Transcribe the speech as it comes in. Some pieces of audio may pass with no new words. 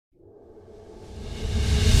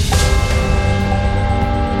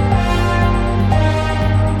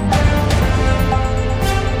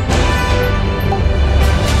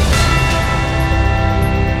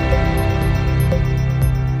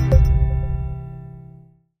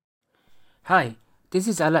Hi, this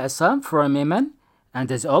is Ala Assam from Yemen,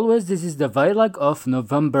 and as always, this is the Voilog of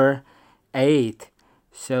November 8th.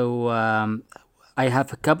 I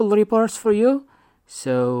have a couple reports for you.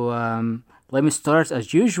 Let me start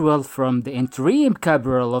as usual from the interim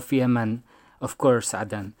capital of Yemen, of course,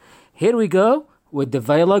 Aden. Here we go with the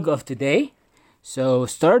Voilog of today. So,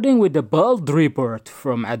 starting with the bold report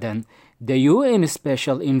from Aden, the UN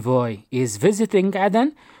Special Envoy is visiting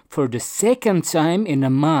Aden for the second time in a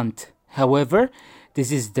month. However,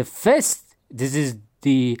 this is the first. This is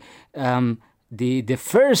the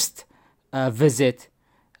first visit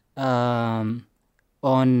on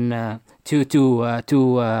to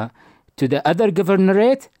the other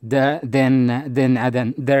governorate than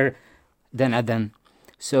Aden.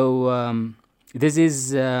 This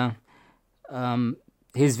is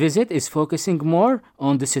his visit is focusing more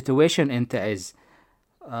on the situation in Taiz.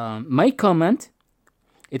 My comment.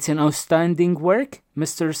 It's an outstanding work,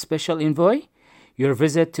 Mr. Special Envoy. Your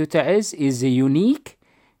visit to Taiz is unique.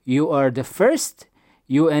 You are the first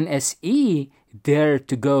UNSE dare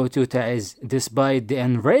to go to Taiz despite the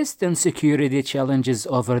unrest and security challenges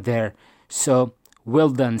over there. So,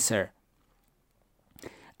 well done, sir.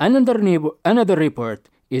 Another report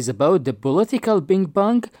is about the political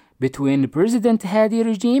ping-pong between President Hadi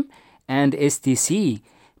regime and STC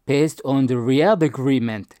based on the Riyadh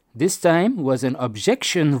Agreement. This time was an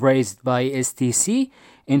objection raised by STC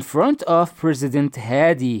in front of President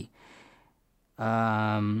Hadi.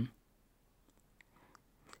 In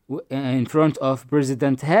front of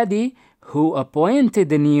President Hadi, who appointed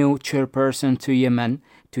the new chairperson to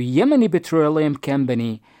Yemeni Petroleum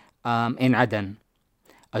Company in Aden.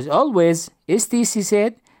 As always, STC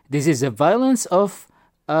said this is a violence of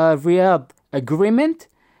Riyadh Agreement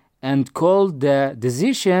and called the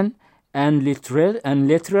decision literal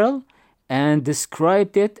and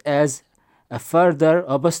described it as a further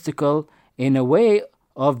obstacle in a way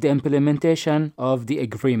of the implementation of the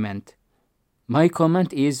agreement. My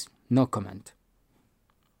comment is no comment.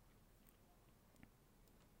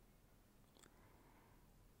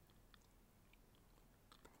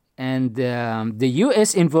 And the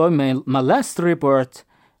U.S. envoy, my last report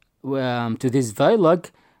to this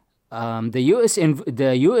Voilog.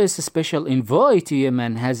 The U.S. Special Envoy to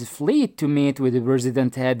Yemen has fled to meet with the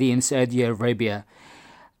President Hadi in Saudi Arabia.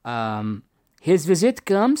 His visit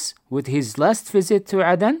comes with his last visit to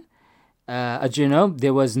Aden. As you know,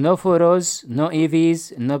 there was no photos, no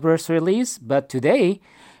EVs, no press release, but today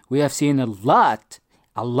we have seen a lot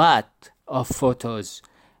of photos,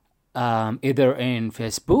 either in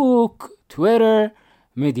Facebook, Twitter,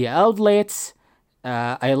 media outlets.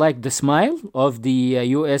 I like the smile of the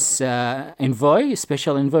U.S.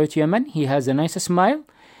 Special Envoy to Yemen. He has a nice smile.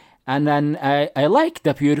 And then I like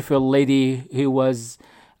the beautiful lady who was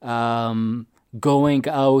going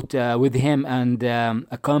out with him and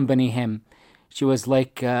accompany him. She was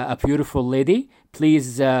like a beautiful lady.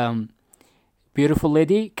 Please, beautiful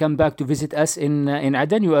lady, come back to visit us in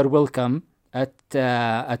Aden. You are welcome at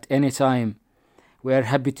any time. We are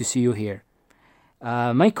happy to see you here.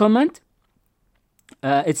 My comment.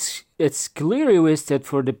 It's clearly wasted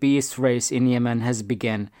for the peace race in Yemen has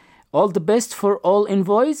begun. All the best for all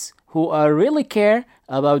envoys who are really care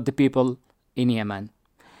about the people in Yemen.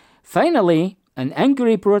 Finally, an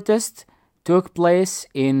angry protest took place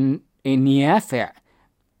in Yafa.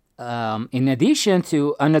 In addition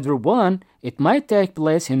to another one, it might take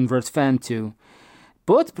place in Rotfan too.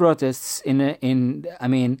 Both protests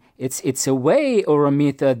it's a way or a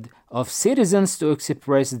method of citizens to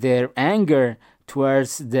express their anger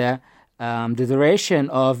towards the duration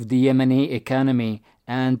of the Yemeni economy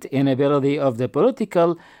and inability of the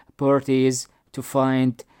political parties to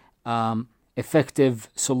find effective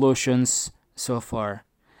solutions so far.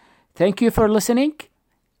 Thank you for listening,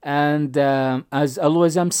 and as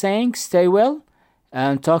always I'm saying, stay well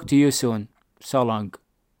and talk to you soon. So long.